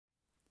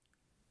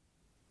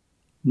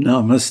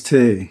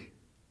Namaste.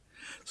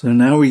 So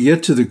now we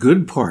get to the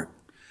good part,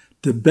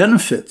 the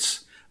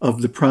benefits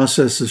of the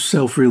process of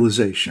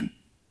self-realization.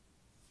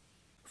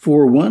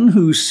 For one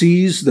who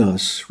sees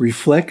thus,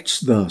 reflects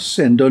thus,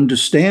 and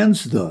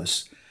understands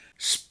thus,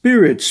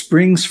 spirit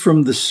springs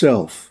from the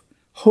self,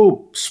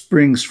 hope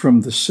springs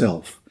from the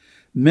self,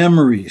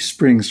 memory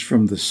springs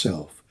from the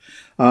self,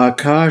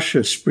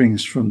 Ākāśa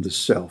springs from the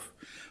self,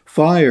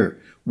 fire,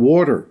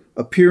 water,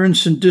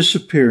 appearance and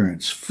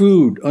disappearance,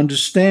 food,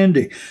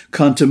 understanding,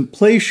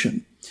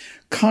 contemplation,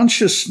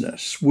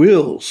 consciousness,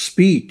 will,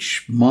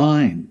 speech,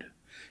 mind,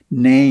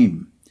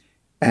 name,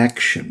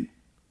 action,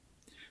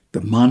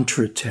 the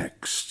mantra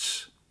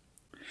texts.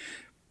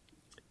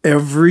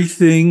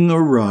 Everything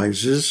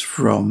arises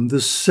from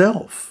the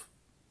self.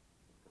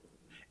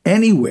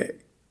 Anyway,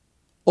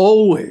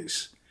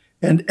 always,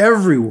 and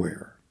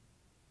everywhere.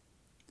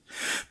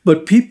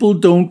 But people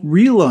don't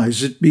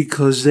realize it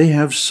because they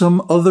have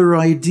some other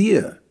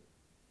idea.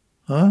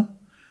 In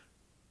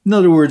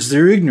other words,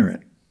 they're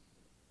ignorant.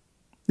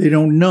 They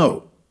don't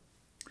know.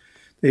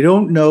 They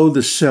don't know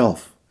the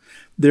self.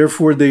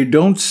 Therefore, they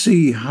don't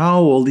see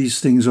how all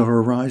these things are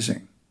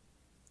arising.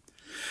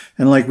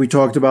 And like we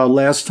talked about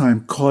last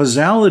time,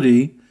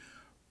 causality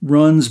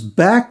runs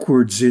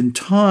backwards in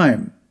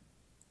time.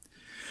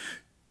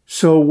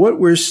 So what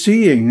we're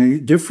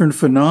seeing, different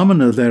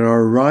phenomena that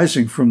are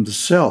arising from the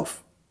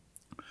self,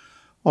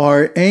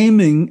 are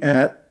aiming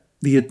at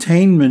the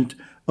attainment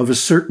of a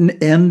certain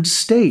end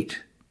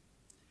state.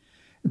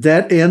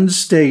 That end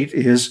state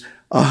is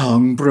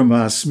aham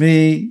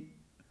brahmasmi,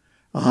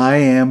 I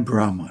am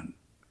Brahman,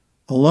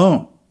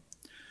 alone.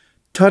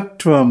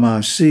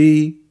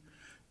 Tvam,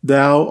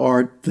 thou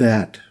art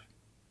that.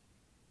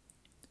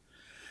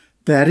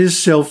 That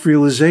is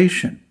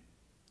self-realization.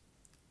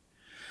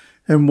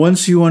 And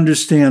once you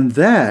understand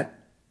that,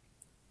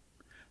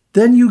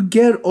 then you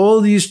get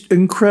all these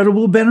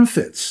incredible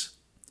benefits.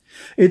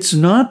 It's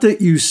not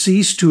that you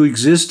cease to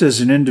exist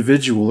as an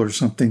individual or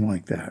something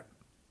like that.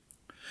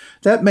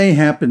 That may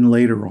happen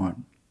later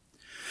on.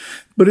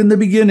 But in the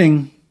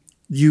beginning,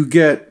 you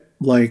get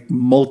like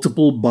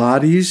multiple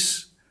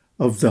bodies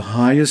of the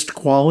highest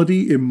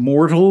quality,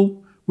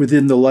 immortal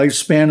within the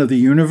lifespan of the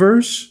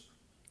universe,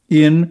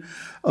 in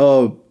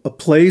a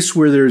place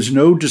where there's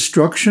no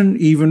destruction,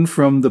 even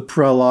from the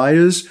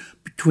pralayas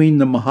between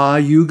the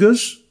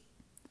Mahayugas,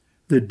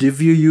 the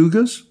Divya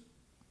Yugas,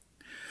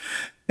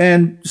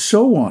 and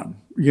so on.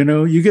 You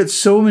know, you get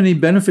so many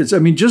benefits. I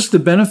mean, just the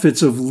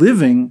benefits of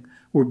living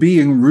or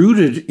being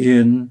rooted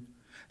in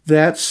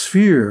that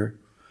sphere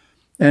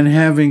and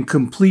having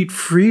complete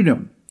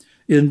freedom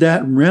in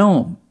that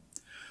realm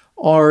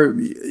are,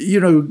 you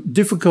know,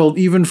 difficult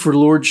even for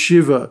Lord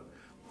Shiva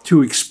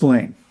to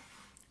explain.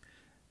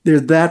 They're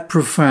that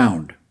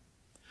profound.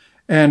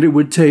 And it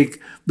would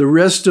take the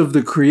rest of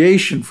the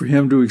creation for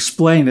him to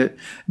explain it.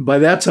 By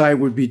that time, it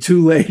would be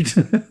too late.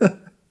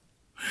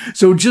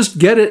 So just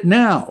get it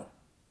now.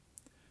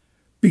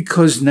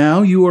 Because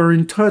now you are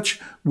in touch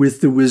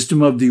with the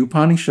wisdom of the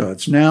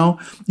Upanishads. Now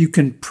you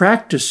can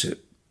practice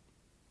it.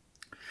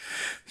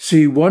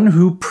 See, one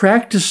who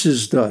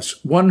practices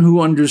thus, one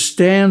who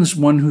understands,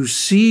 one who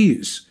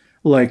sees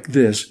like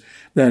this,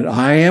 that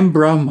I am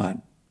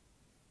Brahman,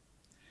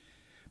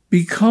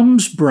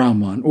 becomes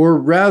Brahman, or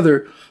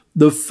rather,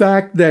 the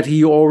fact that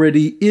he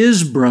already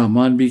is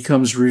Brahman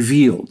becomes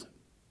revealed.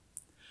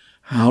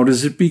 How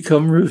does it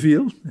become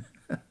revealed?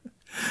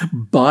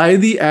 By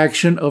the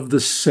action of the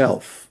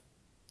self.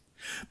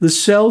 The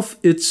self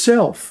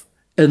itself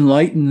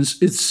enlightens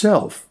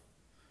itself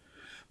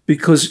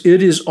because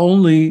it is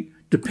only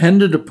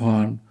dependent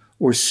upon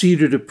or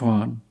seated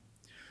upon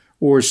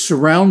or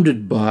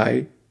surrounded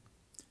by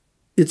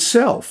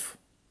itself.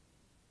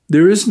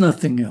 There is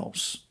nothing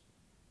else.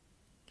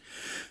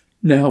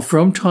 Now,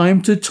 from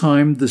time to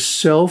time, the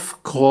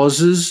self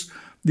causes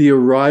the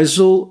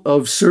arisal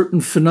of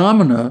certain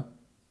phenomena,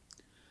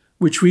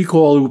 which we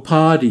call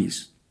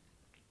upadhis,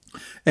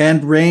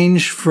 and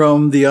range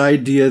from the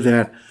idea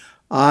that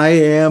I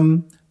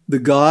am the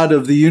God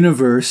of the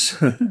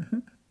universe,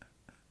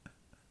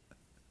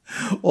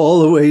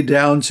 all the way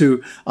down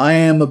to I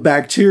am a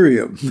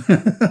bacterium.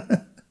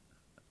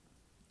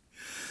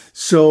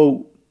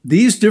 So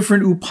these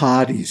different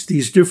upadhis,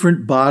 these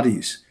different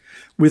bodies,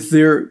 with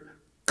their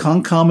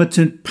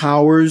concomitant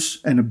powers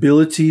and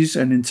abilities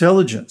and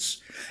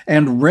intelligence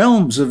and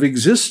realms of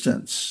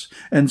existence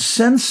and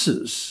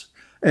senses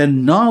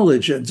and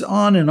knowledge and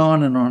on and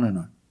on and on and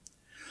on,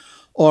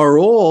 are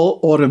all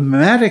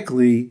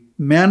automatically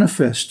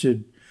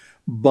manifested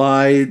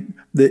by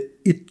the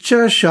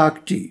Ichcha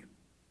Shakti,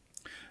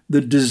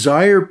 the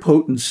desire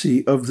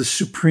potency of the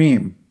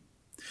Supreme,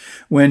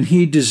 when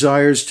he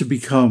desires to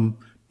become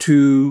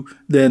 2,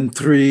 then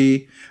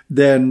 3,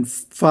 then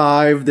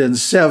 5, then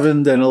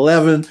 7, then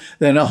 11,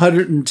 then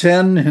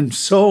 110, and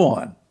so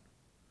on,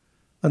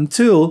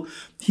 until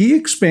he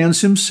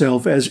expands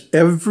himself as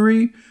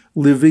every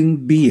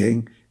living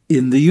being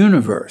in the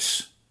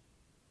universe.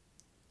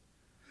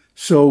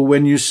 So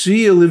when you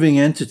see a living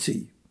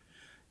entity,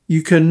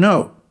 you can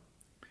know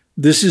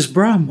this is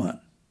Brahman.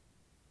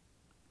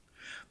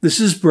 This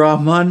is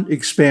Brahman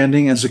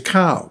expanding as a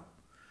cow,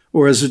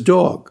 or as a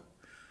dog,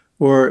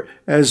 or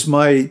as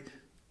my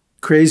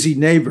crazy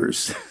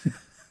neighbors,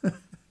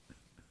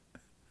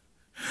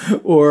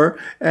 or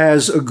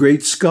as a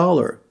great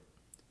scholar,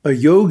 a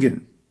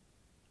yogin,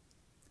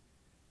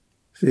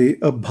 see,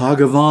 a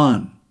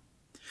Bhagavan.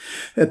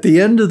 At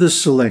the end of the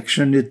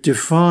selection, it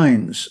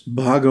defines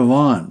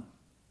Bhagavan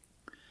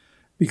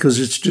because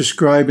it's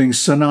describing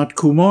Sanat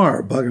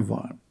Kumar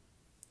Bhagavan.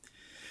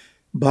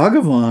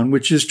 Bhagavan,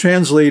 which is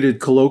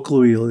translated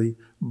colloquially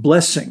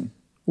blessing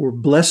or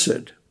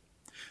blessed,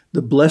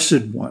 the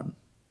Blessed One,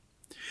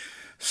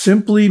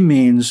 simply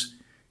means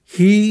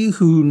he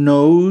who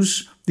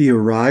knows the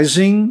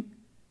arising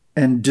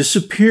and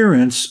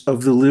disappearance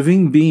of the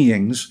living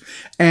beings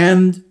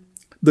and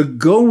the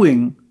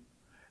going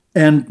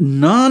and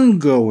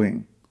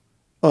non-going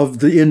of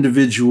the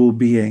individual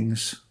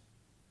beings.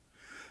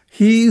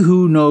 He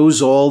who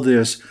knows all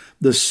this,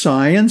 the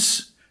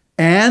science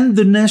and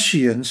the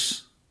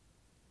nescience,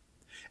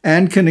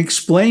 and can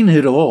explain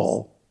it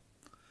all,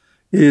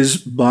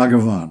 is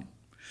Bhagavan.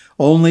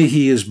 Only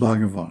he is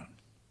Bhagavan.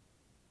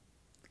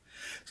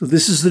 So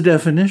this is the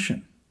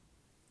definition.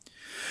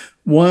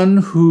 One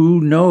who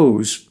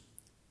knows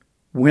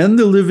when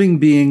the living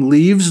being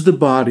leaves the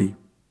body,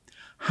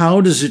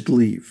 how does it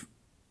leave?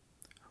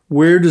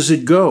 Where does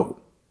it go?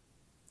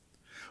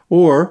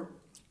 Or,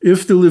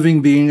 if the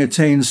living being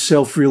attains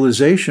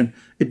self-realization,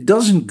 it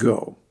doesn't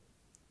go.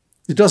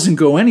 It doesn't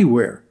go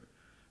anywhere.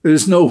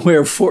 There's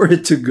nowhere for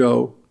it to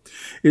go.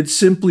 It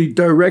simply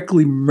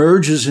directly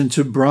merges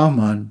into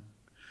Brahman,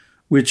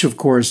 which of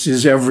course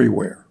is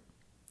everywhere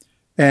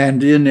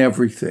and in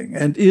everything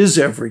and is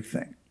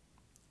everything.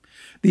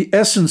 The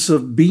essence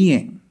of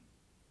being.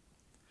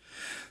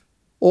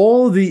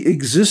 All the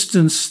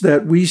existence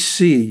that we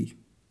see,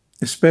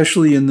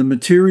 especially in the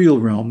material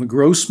realm, the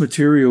gross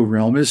material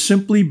realm, is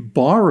simply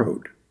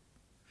borrowed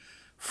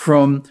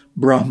from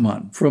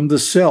Brahman, from the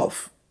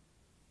self,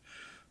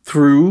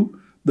 through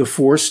the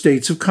four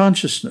states of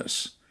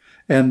consciousness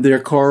and their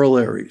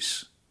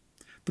corollaries,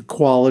 the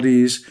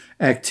qualities,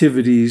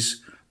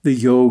 activities, the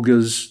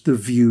yogas, the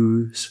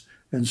views,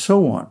 and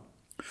so on.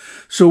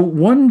 So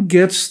one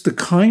gets the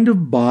kind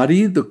of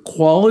body, the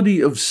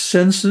quality of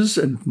senses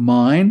and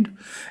mind,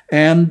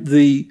 and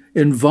the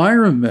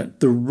environment,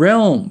 the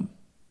realm,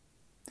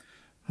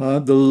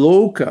 the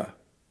loka,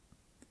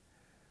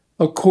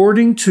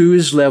 according to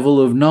his level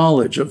of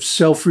knowledge, of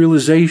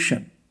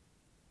self-realization.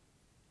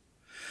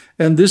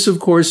 And this, of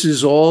course,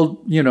 is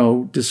all,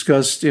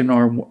 discussed in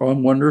our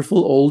wonderful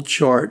old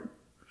chart.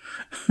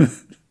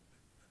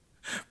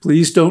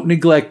 Please don't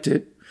neglect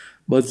it,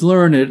 but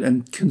learn it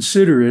and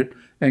consider it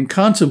and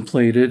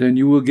contemplate it, and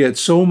you will get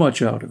so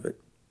much out of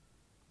it.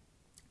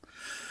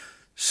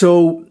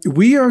 So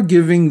we are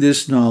giving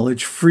this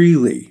knowledge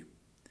freely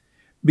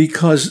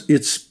because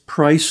it's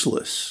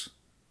priceless.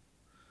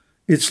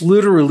 It's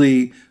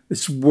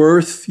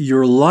worth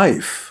your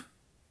life.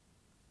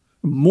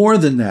 More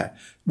than that,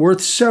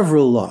 worth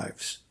several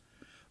lives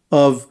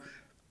of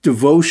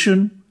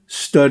devotion,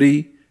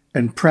 study,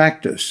 and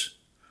practice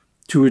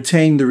to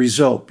attain the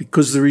result,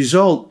 because the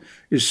result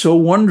is so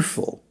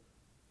wonderful.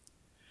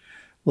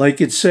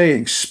 Like it's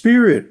saying,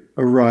 spirit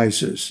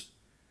arises,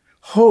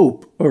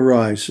 hope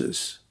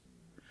arises,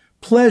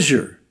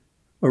 pleasure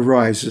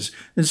arises,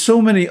 and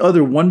so many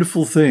other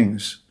wonderful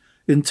things,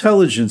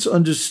 intelligence,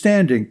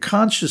 understanding,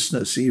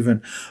 consciousness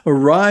even,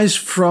 arise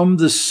from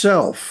the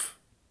self.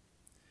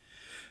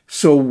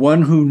 So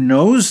one who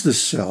knows the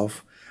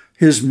self,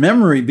 his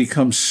memory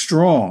becomes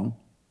strong.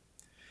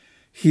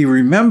 He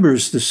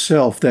remembers the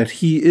self, that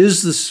he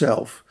is the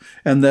self,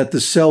 and that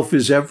the self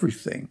is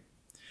everything,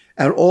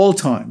 at all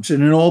times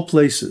and in all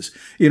places,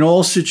 in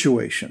all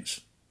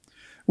situations,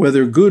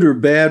 whether good or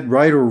bad,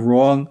 right or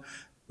wrong,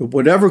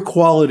 whatever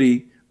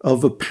quality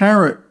of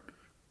apparent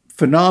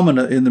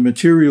phenomena in the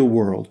material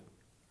world.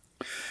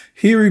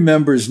 He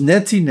remembers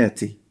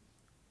neti.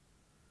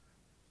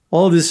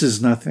 All this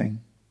is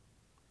nothing.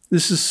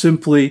 This is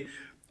simply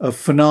a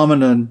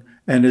phenomenon,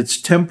 and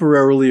it's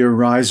temporarily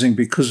arising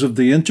because of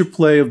the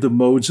interplay of the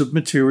modes of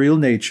material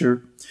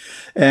nature,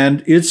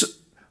 and it's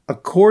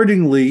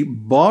accordingly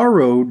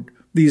borrowed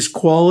these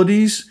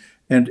qualities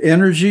and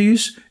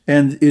energies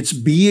and its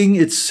being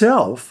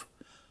itself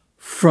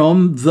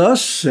from the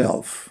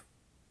self,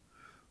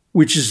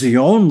 which is the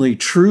only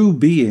true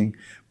being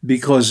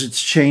because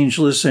it's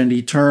changeless and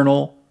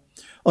eternal,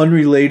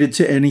 unrelated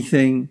to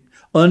anything,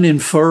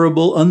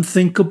 uninferable,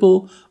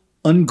 unthinkable,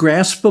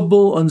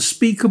 ungraspable,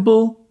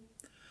 unspeakable,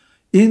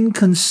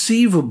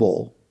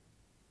 inconceivable.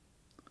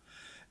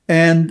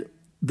 And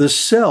the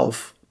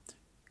self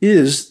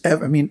is,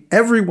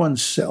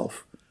 everyone's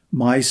self,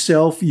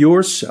 myself,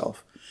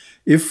 yourself,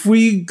 if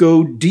we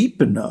go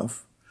deep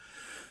enough,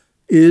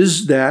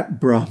 is that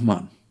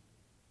Brahman.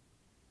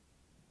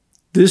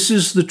 This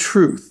is the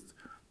truth.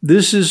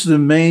 This is the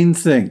main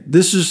thing.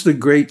 This is the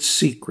great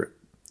secret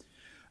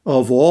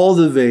of all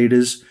the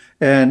Vedas,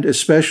 and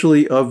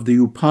especially of the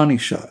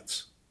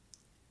Upanishads.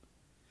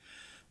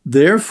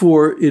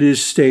 Therefore, it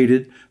is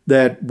stated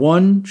that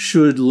one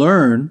should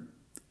learn,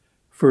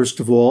 first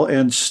of all,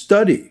 and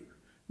study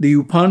the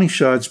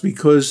Upanishads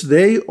because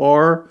they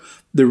are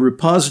the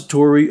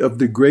repository of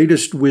the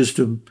greatest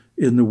wisdom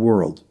in the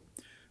world,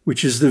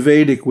 which is the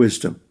Vedic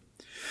wisdom.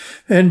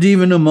 And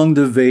even among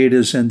the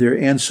Vedas and their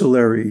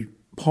ancillary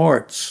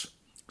parts,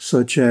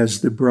 such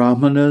as the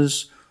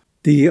Brahmanas,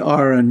 the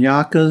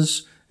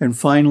Aranyakas, and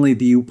finally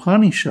the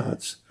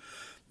Upanishads.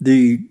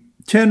 The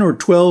 10 or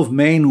 12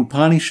 main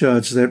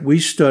Upanishads that we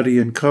study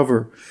and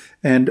cover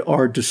and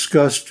are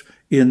discussed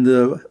in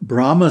the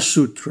Brahma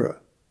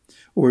Sutra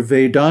or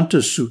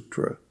Vedanta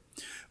Sutra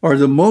are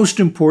the most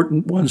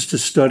important ones to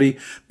study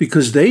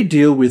because they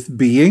deal with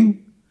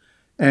being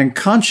and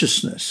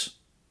consciousness.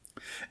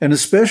 And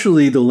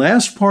especially the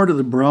last part of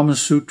the Brahma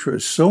Sutra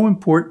is so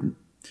important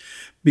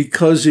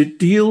because it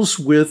deals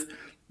with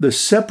the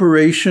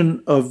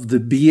separation of the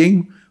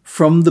being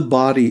from the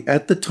body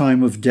at the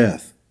time of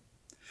death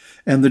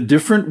and the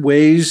different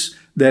ways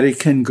that it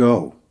can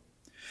go.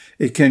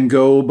 It can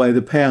go by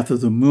the path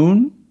of the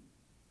moon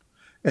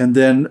and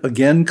then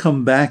again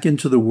come back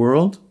into the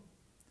world.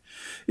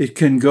 It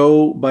can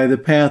go by the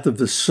path of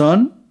the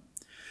sun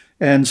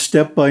and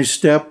step by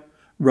step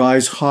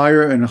rise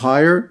higher and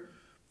higher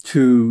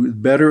to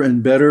better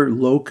and better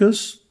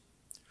lokas.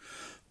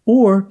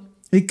 Or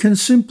it can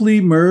simply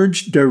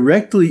merge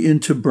directly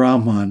into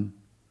Brahman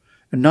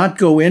and not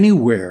go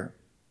anywhere,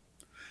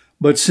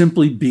 but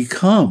simply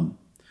become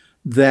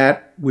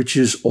that which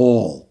is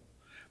all,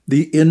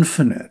 the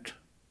infinite,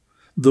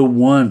 the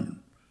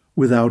one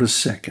without a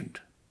second,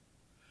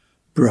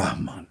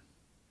 Brahman.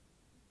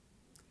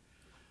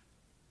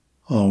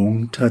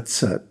 Om Tat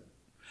Sat.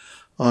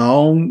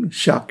 Om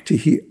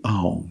Shakti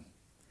Om.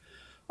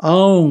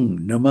 Om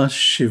Namah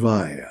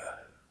Shivaya.